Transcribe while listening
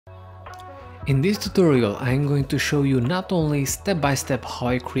In this tutorial I'm going to show you not only step by step how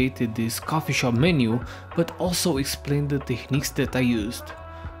I created this coffee shop menu, but also explain the techniques that I used.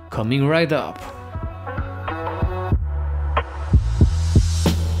 Coming right up.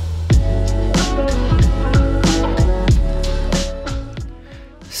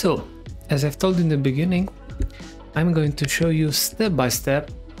 So, as I've told in the beginning, I'm going to show you step by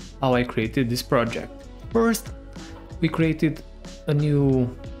step how I created this project. First, we created a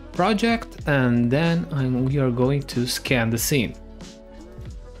new project and then we are going to scan the scene.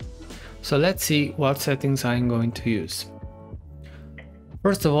 So let's see what settings I'm going to use.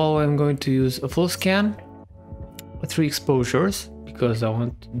 First of all, I'm going to use a full scan, 3 exposures, because I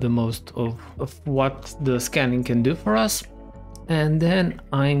want the most of what the scanning can do for us. And then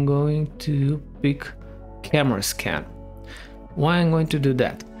I'm going to pick camera scan. Why I'm going to do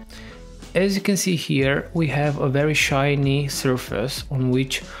that? As you can see here, we have a very shiny surface on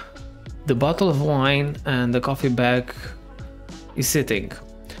which the bottle of wine and the coffee bag is sitting.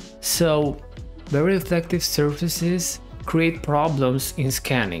 So very reflective surfaces create problems in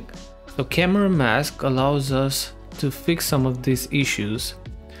scanning. So camera mask allows us to fix some of these issues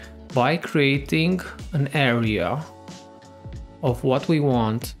by creating an area of what we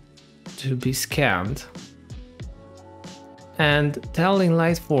want to be scanned and telling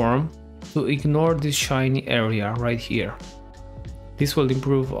Lightform to ignore this shiny area right here. This will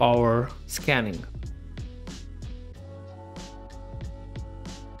improve our scanning.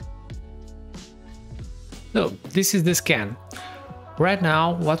 So this is the scan. Right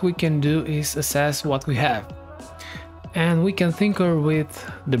now what we can do is assess what we have. And we can tinker with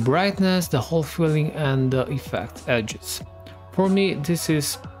the brightness, the whole feeling and the effect edges. For me this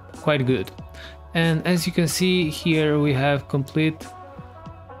is quite good. And as you can see here we have complete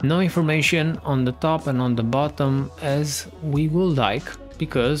no information on the top and on the bottom as we would like,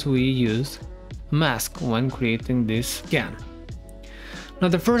 because we use a mask when creating this scan. Now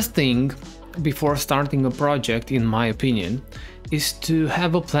the first thing before starting a project, in my opinion, is to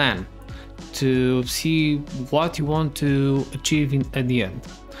have a plan, to see what you want to achieve at the end.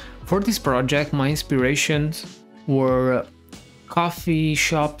 For this project my inspirations were coffee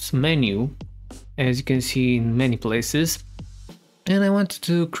shop's menu, as you can see in many places. And I wanted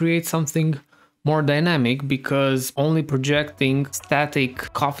to create something more dynamic, because only projecting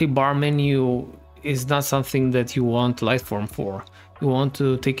static coffee bar menu is not something that you want Lightform for. You want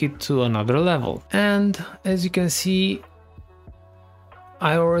to take it to another level. And as you can see,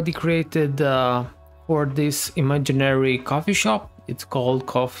 I already created for this imaginary coffee shop. It's called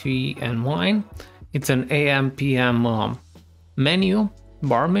Coffee and Wine. It's an AM PM menu,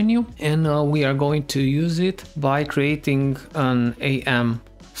 bar menu, and we are going to use it by creating an AM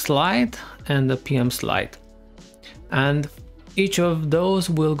slide and a PM slide, and each of those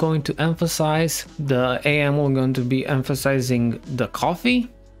will going to emphasize, the AM will going to be emphasizing the coffee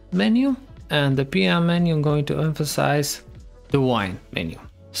menu, and the PM menu going to emphasize the wine menu.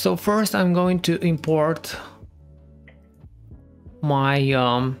 So first I'm going to import my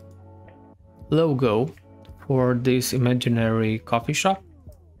logo for this imaginary coffee shop.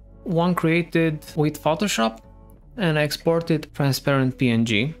 One created with Photoshop and I exported transparent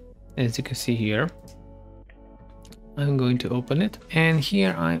PNG, as you can see here. I'm going to open it, and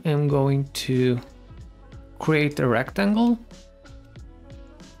here I am going to create a rectangle,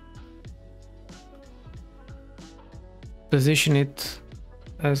 position it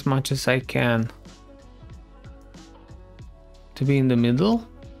as much as I can to be in the middle,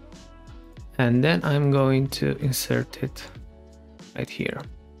 and then I'm going to insert it right here.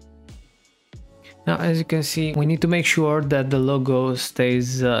 Now as you can see, we need to make sure that the logo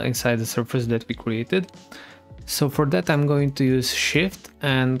stays inside the surface that we created. So for that I'm going to use Shift,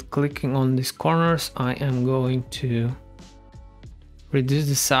 and clicking on these corners I am going to reduce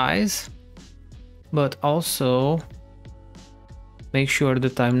the size, but also make sure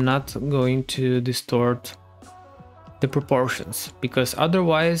that I'm not going to distort the proportions, because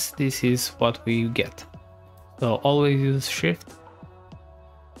otherwise this is what we get. So always use Shift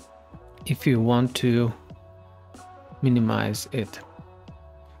if you want to minimize it.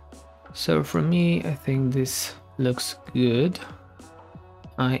 So for me, I think this looks good.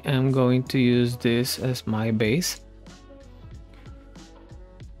 I am going to use this as my base,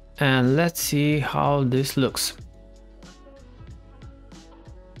 and let's see how this looks.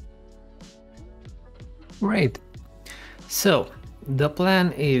 Great. So the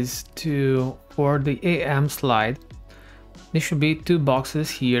plan is to, for the AM slide, there should be 2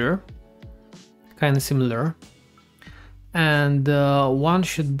 boxes here, kind of similar, and one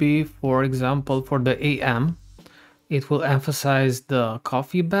should be, for example, for the AM it will emphasize the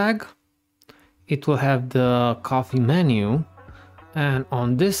coffee bag, it will have the coffee menu, and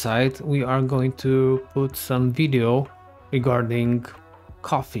on this side we are going to put some video regarding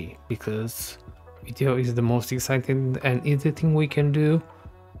coffee, because video is the most exciting and easy thing we can do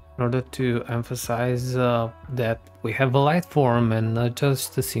in order to emphasize that we have a Lightform and not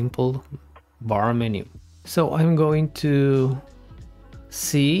just a simple bar menu. So I'm going to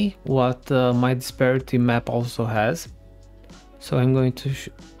see what my disparity map also has. So I'm going to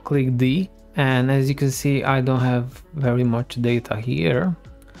click D, and as you can see I don't have very much data here,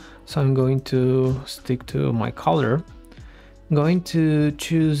 so I'm going to stick to my color. I'm going to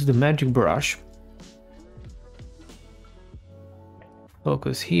choose the magic brush,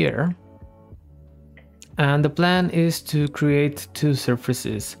 focus here, and the plan is to create two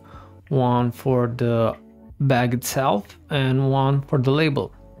surfaces, one for the bag itself and one for the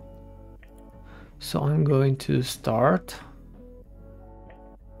label. So I'm going to start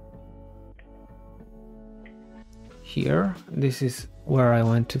here. This is where I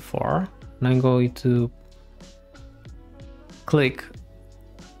went too far, and I'm going to click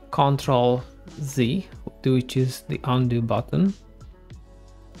Ctrl Z, which is the undo button.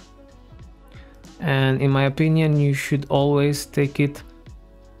 And in my opinion, you should always take it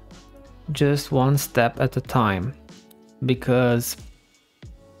just one step at a time, because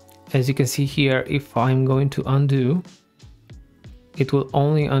as you can see here, if I'm going to undo, it will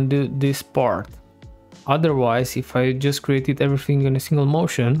only undo this part. Otherwise, if I just created everything in a single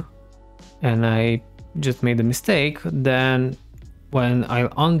motion and I just made a mistake, then when I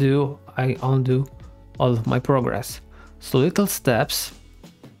undo all of my progress. So little steps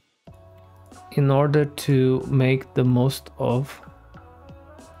in order to make the most of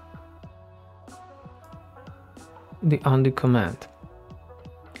the undo command.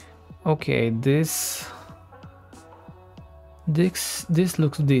 Okay, this looks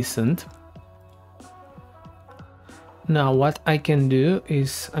decent. Now what I can do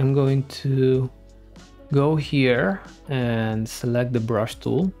is I'm going to go here and select the brush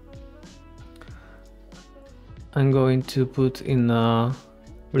tool. I'm going to put in a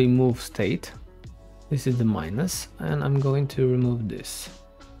remove state. This is the minus, and I'm going to remove this.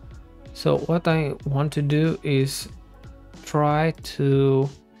 So what I want to do is try to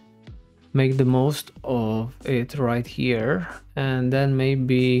make the most of it right here, and then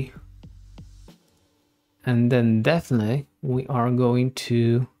maybe, and then definitely we are going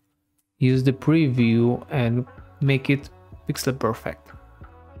to use the preview and make it pixel perfect,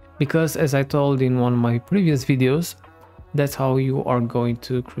 because as I told in one of my previous videos, that's how you are going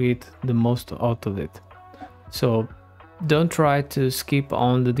to create the most out of it. So don't try to skip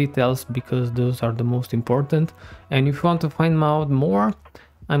on the details, because those are the most important. And if you want to find out more,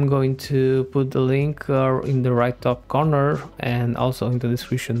 I'm going to put the link in the right top corner and also in the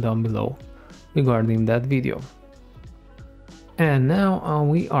description down below regarding that video. And now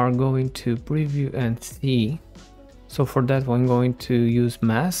we are going to preview and see. So for that I'm going to use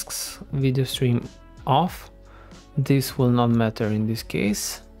masks, video stream off. This will not matter in this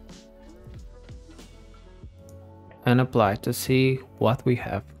case, and apply to see what we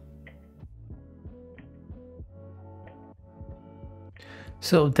have.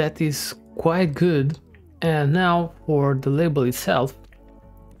 So that is quite good. And now for the label itself,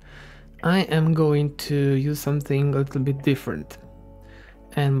 I am going to use something a little bit different.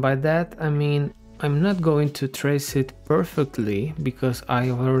 And by that I mean I'm not going to trace it perfectly, because I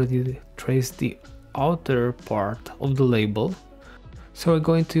have already traced the outer part of the label. So we're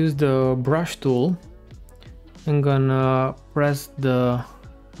going to use the brush tool. I'm gonna press the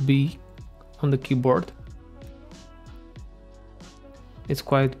B on the keyboard. It's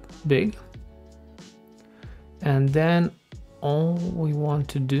quite big. And then all we want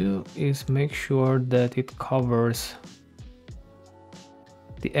to do is make sure that it covers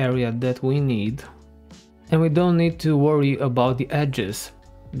the area that we need. And we don't need to worry about the edges,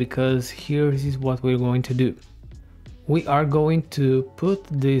 because here is what we're going to do. We are going to put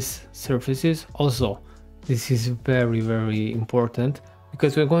these surfaces also. This is very important,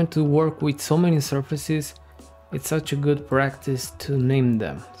 because we're going to work with so many surfaces. It's such a good practice to name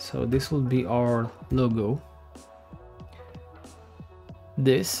them. So this will be our logo.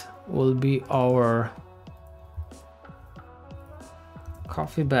 This will be our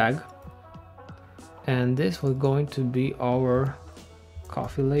coffee bag, and this will going to be our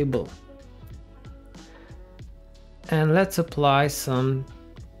coffee label. And let's apply some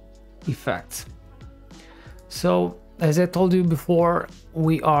effects. So as I told you before,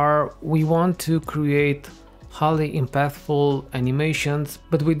 we want to create highly impactful animations,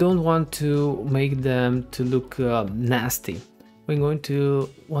 but we don't want to make them to look nasty. we're going to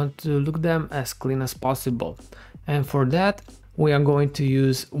want to look them as clean as possible. And for that, we are going to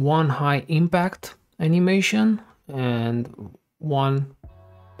use one high impact animation and one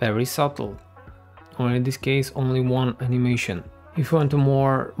very subtle, or in this case only one animation. If you want to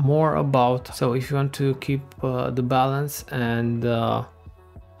if you want to keep the balance and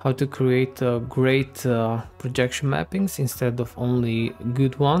how to create great projection mappings instead of only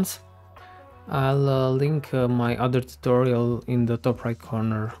good ones, I'll link my other tutorial in the top right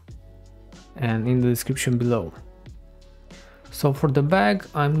corner and in the description below. So for the bag,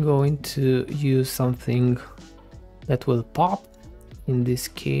 I'm going to use something that will pop. In this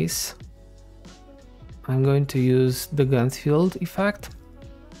case, I'm going to use the Ganzfeld effect.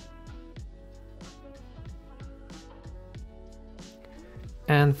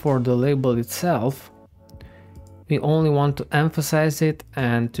 And for the label itself, we only want to emphasize it,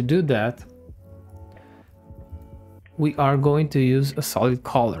 and to do that, we are going to use a solid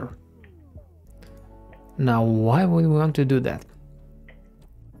color. Now, why would we want to do that?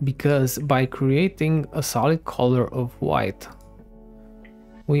 Because by creating a solid color of white,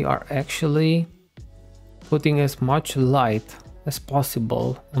 we are actually putting as much light as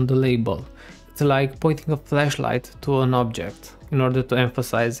possible on the label. It's like pointing a flashlight to an object in order to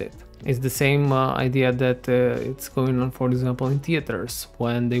emphasize it. It's the same idea that it's going on, for example, in theaters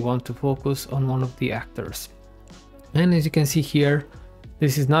when they want to focus on one of the actors. And as you can see here,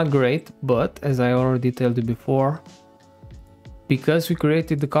 this is not great, but as I already told you before, because we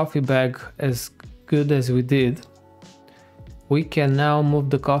created the coffee bag as good as we did, we can now move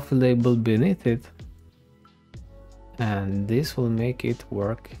the coffee label beneath it, and this will make it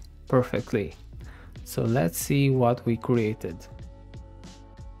work perfectly. So let's see what we created.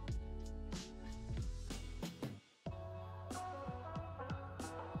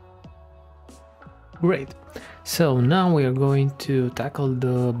 Great. So now we are going to tackle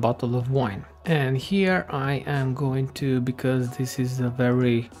the bottle of wine. And here I am going to, because this is a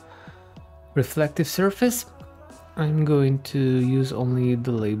very reflective surface, I'm going to use only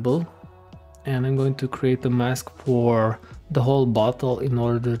the label, and I'm going to create a mask for the whole bottle in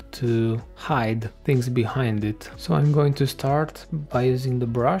order to hide things behind it. So I'm going to start by using the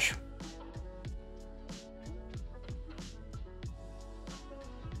brush.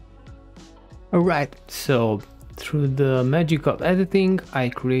 Alright, so through the magic of editing, I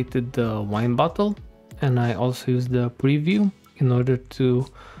created the wine bottle, and I also used the preview in order to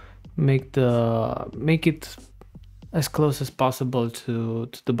make it as close as possible to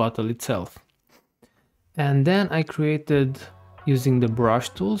the bottle itself. And then I created, using the brush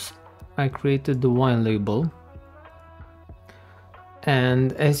tools, I created the wine label.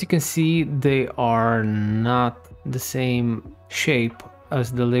 And as you can see, they are not the same shape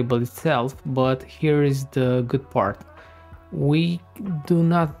as the label itself, but here is the good part. We do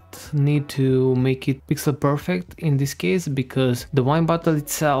not need to make it pixel perfect in this case, because the wine bottle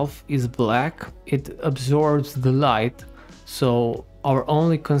itself is black, it absorbs the light, so our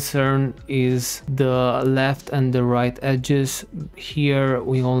only concern is the left and the right edges. Here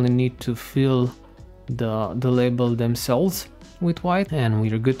we only need to fill the label themselves with white, and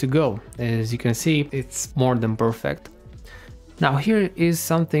we are good to go. As you can see, it's more than perfect. Now here is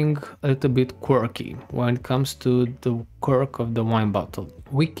something a little bit quirky when it comes to the cork of the wine bottle.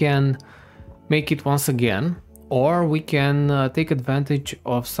 We can make it once again, or we can take advantage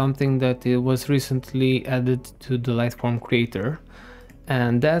of something that was recently added to the Lightform creator.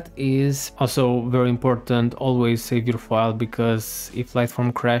 And that is also very important. Always save your file, because if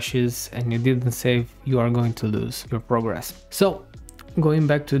Lightform crashes and you didn't save, you are going to lose your progress. So going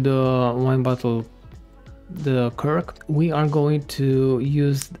back to the wine bottle, the cork, we are going to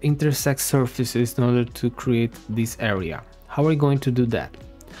use intersect surfaces in order to create this area. How are we going to do that?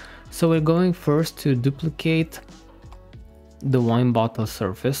 So we're going first to duplicate the wine bottle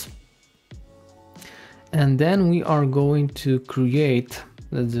surface, and then we are going to create,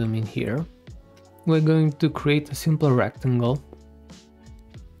 let's zoom in here, we're going to create a simple rectangle,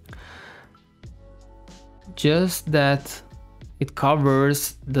 just that it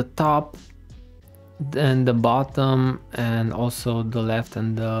covers the top and the bottom, and also the left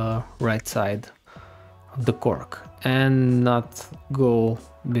and the right side of the cork, and not go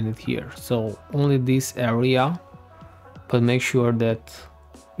beneath here. So only this area, but make sure that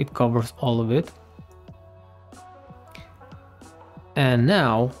it covers all of it. And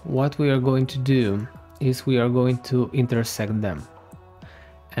now what we are going to do is we are going to intersect them.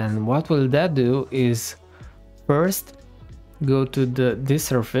 And what will that do is first go to this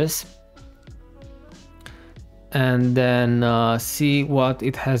surface, and then see what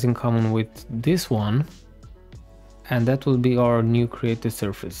it has in common with this one, and that will be our new created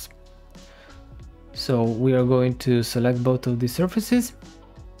surface. So we are going to select both of these surfaces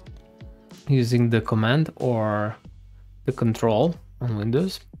using the command or the control on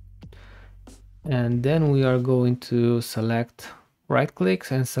Windows, and then we are going to select right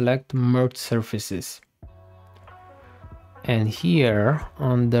clicks and select merge surfaces, and here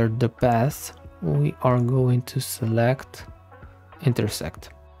under the path we are going to select intersect.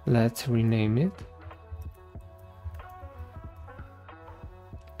 Let's rename it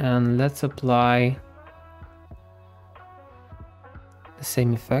and let's apply the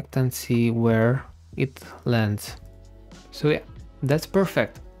same effect and see where it lands. So yeah, that's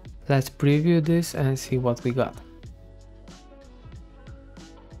perfect. Let's preview this and see what we got.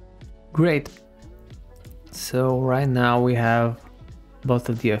 Great. So right now we have both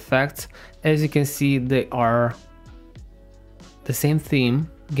of the effects. As you can see, they are the same theme,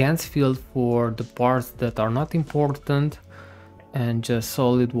 Gans field for the parts that are not important, and just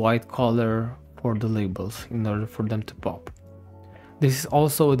solid white color for the labels in order for them to pop. This is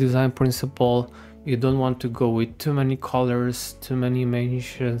also a design principle. You don't want to go with too many colors, too many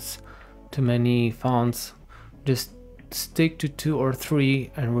mentions, too many fonts. Just stick to 2 or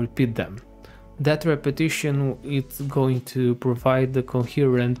 3 and repeat them. That repetition is going to provide the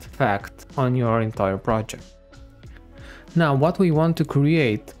coherent fact on your entire project. Now what we want to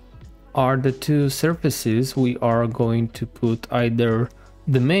create are the 2 surfaces we are going to put either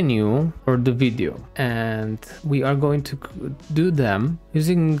the menu or the video, and we are going to do them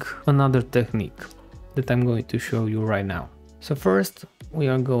using another technique that I'm going to show you right now. So first we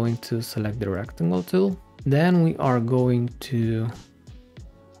are going to select the rectangle tool, then we are going to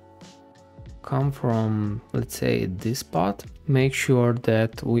come from, let's say, this spot. Make sure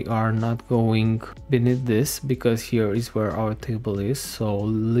that we are not going beneath this, because here is where our table is, so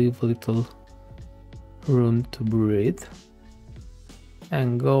leave a little room to breathe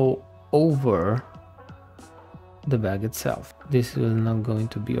and go over the bag itself. This is not going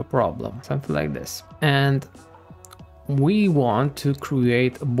to be a problem, something like this. And we want to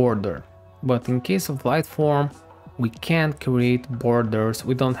create a border, but in case of Lightform we can't create borders.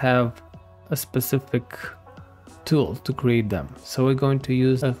 We don't have a specific tool to create them, so we're going to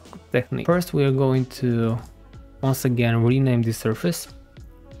use a technique. First we are going to once again rename the surface.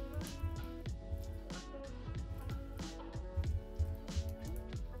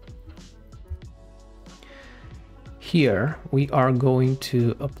 Here we are going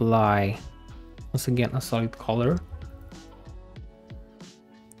to apply once again a solid color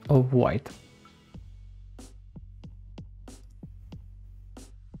of white.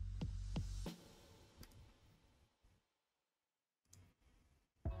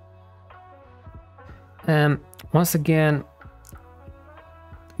 And once again,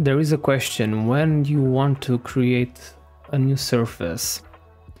 there is a question when you want to create a new surface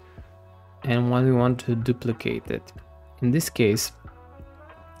and when you want to duplicate it. In this case,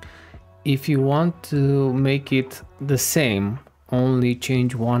 if you want to make it the same, only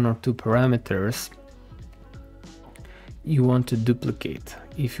change 1 or 2 parameters, you want to duplicate.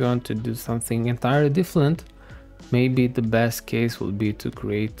 If you want to do something entirely different, maybe the best case would be to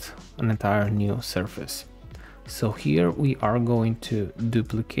create an entire new surface. So here we are going to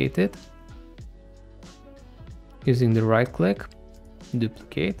duplicate it using the right click,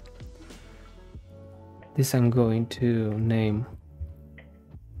 duplicate. This I'm going to name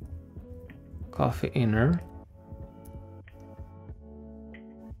Coffee Inner.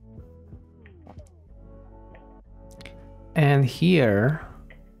 And here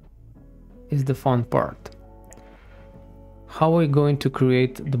is the fun part. How are we going to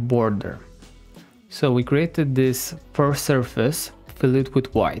create the border? So we created this first surface, fill it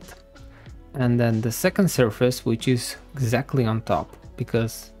with white, and then the second surface, which is exactly on top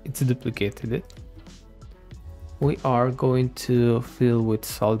because it's duplicated it, we are going to fill with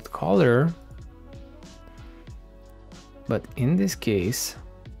solid color, but in this case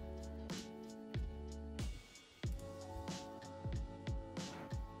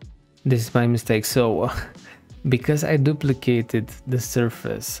this is my mistake. So because I duplicated the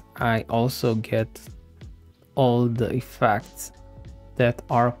surface, I also get all the effects that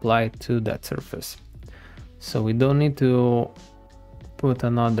are applied to that surface. So we don't need to put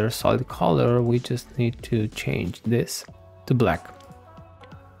another solid color, we just need to change this to black.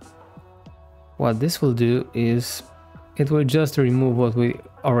 What this will do is it will just remove what we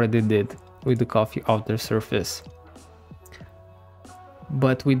already did with the coffee outer surface.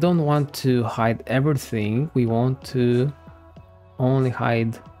 But we don't want to hide everything, we want to only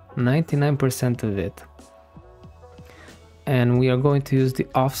hide 99% of it. And we are going to use the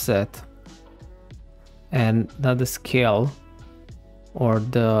offset and not the scale or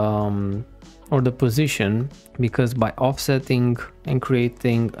the position, because by offsetting and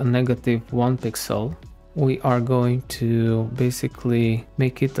creating a -1 pixel, we are going to basically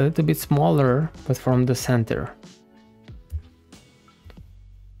make it a little bit smaller, but from the center.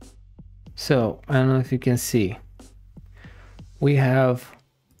 So I don't know if you can see, we have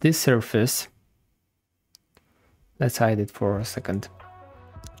this surface. Let's hide it for a second.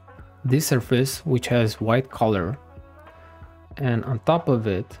 This surface, which has white color, and on top of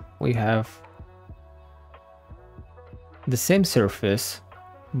it we have the same surface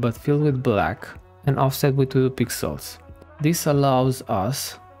but filled with black and offset with 2 pixels. This allows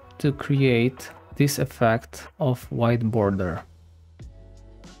us to create this effect of white border.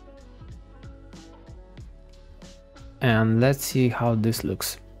 And let's see how this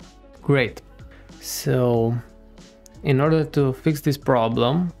looks. Great. So in order to fix this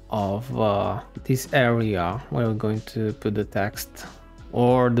problem of this area where we're going to put the text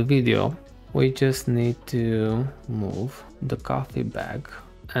or the video, we just need to move the coffee bag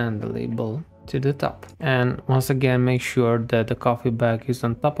and the label to the top. And once again, make sure that the coffee bag is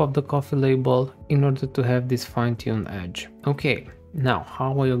on top of the coffee label in order to have this fine-tuned edge. Okay, now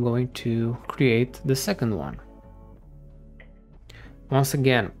how are you going to create the second one? Once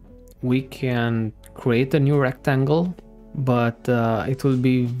again, we can create a new rectangle, but it will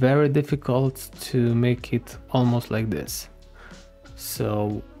be very difficult to make it almost like this.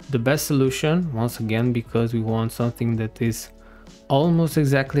 So the best solution, once again, because we want something that is almost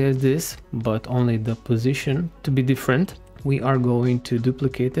exactly as this, but only the position to be different, we are going to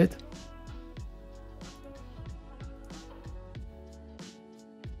duplicate it.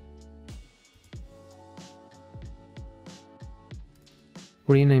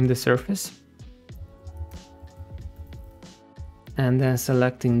 Rename the surface. And then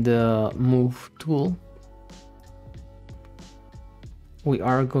selecting the move tool, we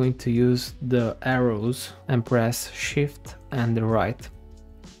are going to use the arrows and press shift and the right.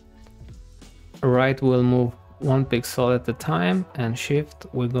 Right will move 1 pixel at a time, and shift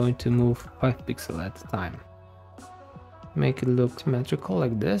we're going to move 5 pixels at a time. Make it look symmetrical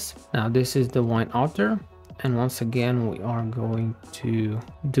like this. Now this is the wine outer, and once again we are going to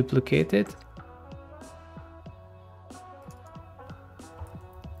duplicate it.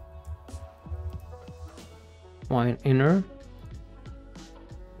 Wine inner,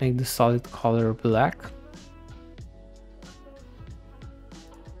 make the solid color black.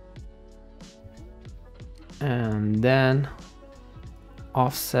 And then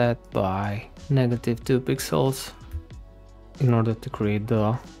offset by -2 pixels in order to create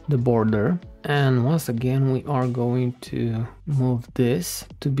the border. And once again we are going to move this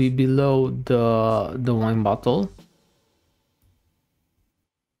to be below the wine bottle.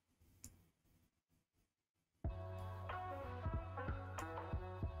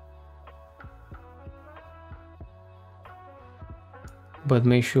 But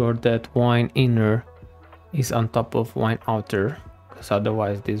make sure that wine inner is on top of wine outer, because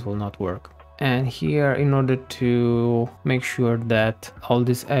otherwise this will not work. And here, in order to make sure that all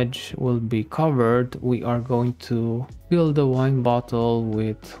this edge will be covered, we are going to fill the wine bottle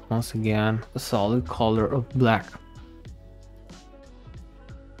with, once again, a solid color of black.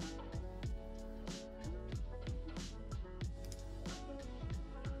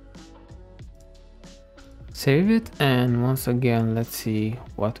 Save it, and once again let's see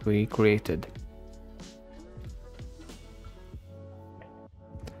what we created.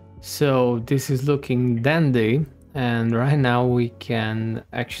 So this is looking dandy, and right now we can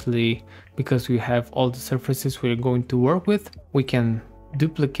actually, because we have all the surfaces we're going to work with, we can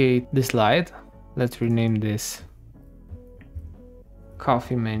duplicate the slide. Let's rename this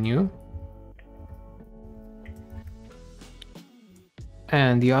coffee menu,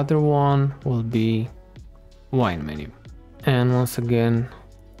 and the other one will be wine menu. And once again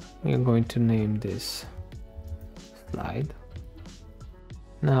we are going to name this slide.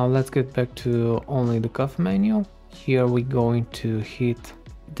 Now let's get back to only the coffee menu. Here we're going to hit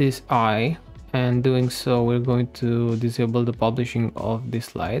this eye, and doing so we're going to disable the publishing of this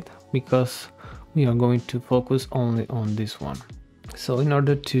slide, because we are going to focus only on this one. So in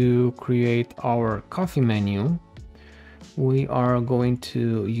order to create our coffee menu, we are going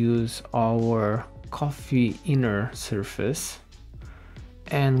to use our coffee inner surface,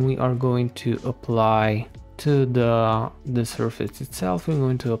 and we are going to apply to the surface itself, we're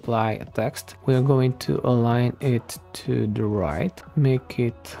going to apply a text. We are going to align it to the right, make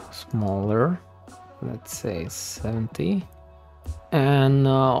it smaller, let's say 70. And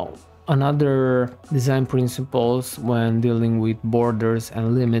Another design principles when dealing with borders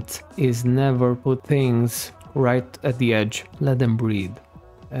and limits is never put things right at the edge. Let them breathe.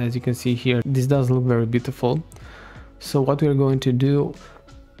 As you can see here, this does look very beautiful. So what we're going to do,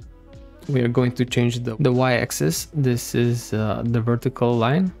 we are going to change the y-axis. This is the vertical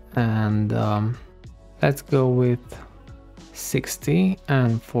line, and let's go with 60,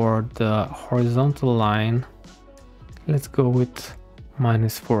 and for the horizontal line let's go with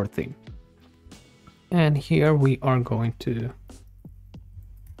 -40. And here we are going to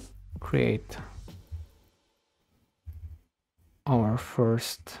create our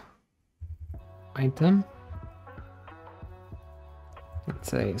first item. Let's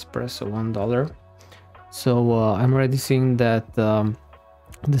say espresso $1. So I'm already seeing that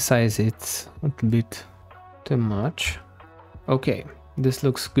the size it's a little bit too much. Okay, this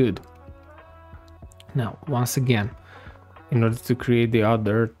looks good. Now once again, in order to create the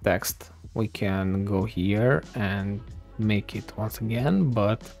other text, we can go here and make it once again,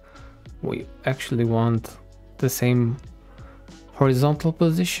 but we actually want the same horizontal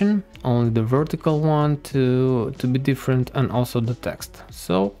position, only the vertical one to be different, and also the text.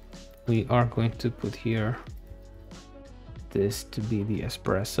 So we are going to put here this to be the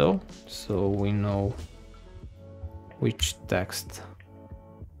espresso, so we know which text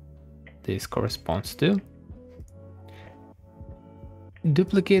this corresponds to.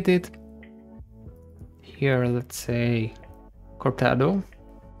 Duplicate it here, let's say cortado,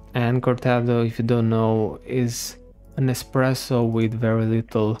 and cortado, if you don't know, is an espresso with very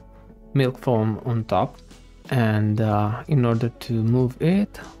little milk foam on top. And in order to move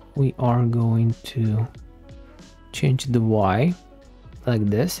it, we are going to change the y like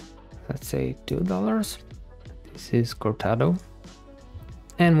this. Let's say $2. This is cortado,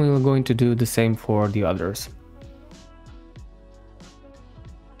 and we are going to do the same for the others.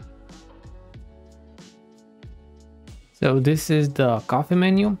 So this is the coffee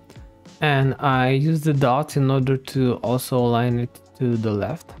menu, and I use the dots in order to also align it to the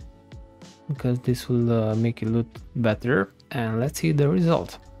left, because this will make it look better. And let's see the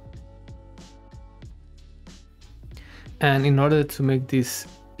result. And in order to make this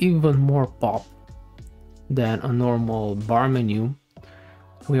even more pop than a normal bar menu,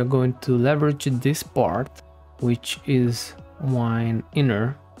 we are going to leverage this part, which is wine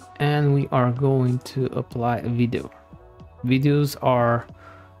inner, and we are going to apply a video. Videos are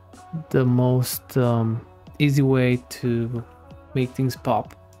the most easy way to make things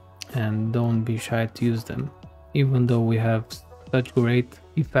pop, and don't be shy to use them. Even though we have such great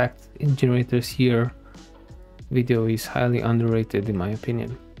effect in generators here, video is highly underrated in my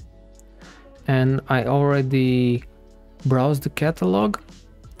opinion. And I already browsed the catalog.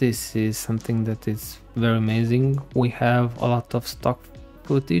 This is something that is very amazing. We have a lot of stock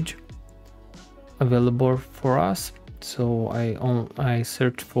footage available for us. So I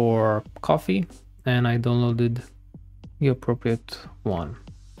searched for coffee and I downloaded the appropriate one.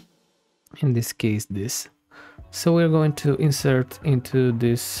 In this case, this. So we're going to insert into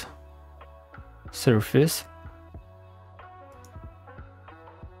this surface.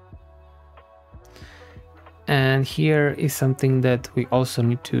 And here is something that we also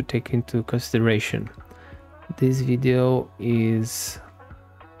need to take into consideration. This video is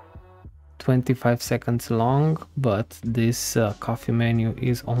 25 seconds long, but this coffee menu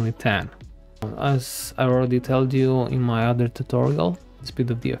is only 10. As I already told you in my other tutorial, speed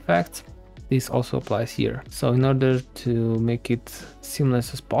of the effects, this also applies here. So in order to make it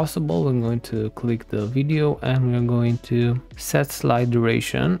seamless as possible, we're going to click the video and we're going to set slide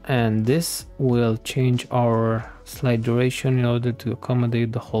duration, and this will change our slide duration in order to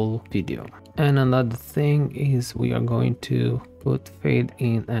accommodate the whole video. And another thing is we are going to put fade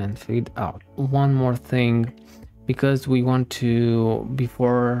in and fade out. One more thing, because we want to,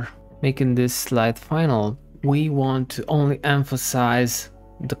 before making this slide final, we want to only emphasize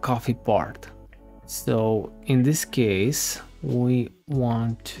the coffee part. So in this case, we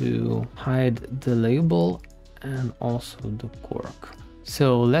want to hide the label and also the cork.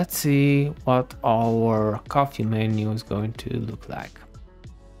 So let's see what our coffee menu is going to look like.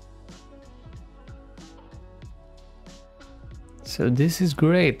 So this is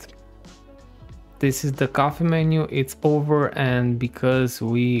great. This is the coffee menu, it's over, and because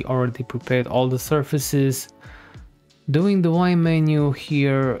we already prepared all the surfaces, doing the wine menu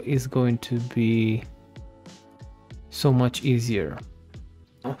here is going to be so much easier.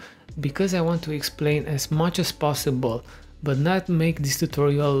 Because I want to explain as much as possible, but not make this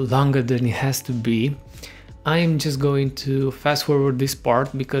tutorial longer than it has to be, I am just going to fast forward this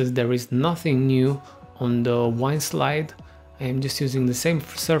part because there is nothing new on the wine slide. I'm just using the same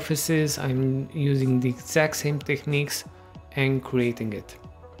surfaces, I'm using the exact same techniques and creating it.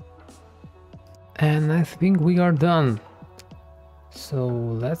 And I think we are done. So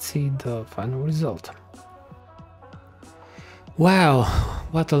let's see the final result. Wow,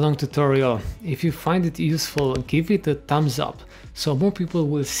 what a long tutorial. If you find it useful, give it a thumbs up so more people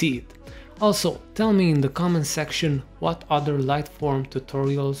will see it. Also, tell me in the comment section what other Lightform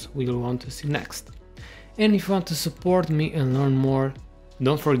tutorials you'll want to see next. And if you want to support me and learn more,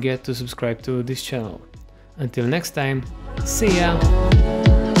 don't forget to subscribe to this channel. Until next time, see ya!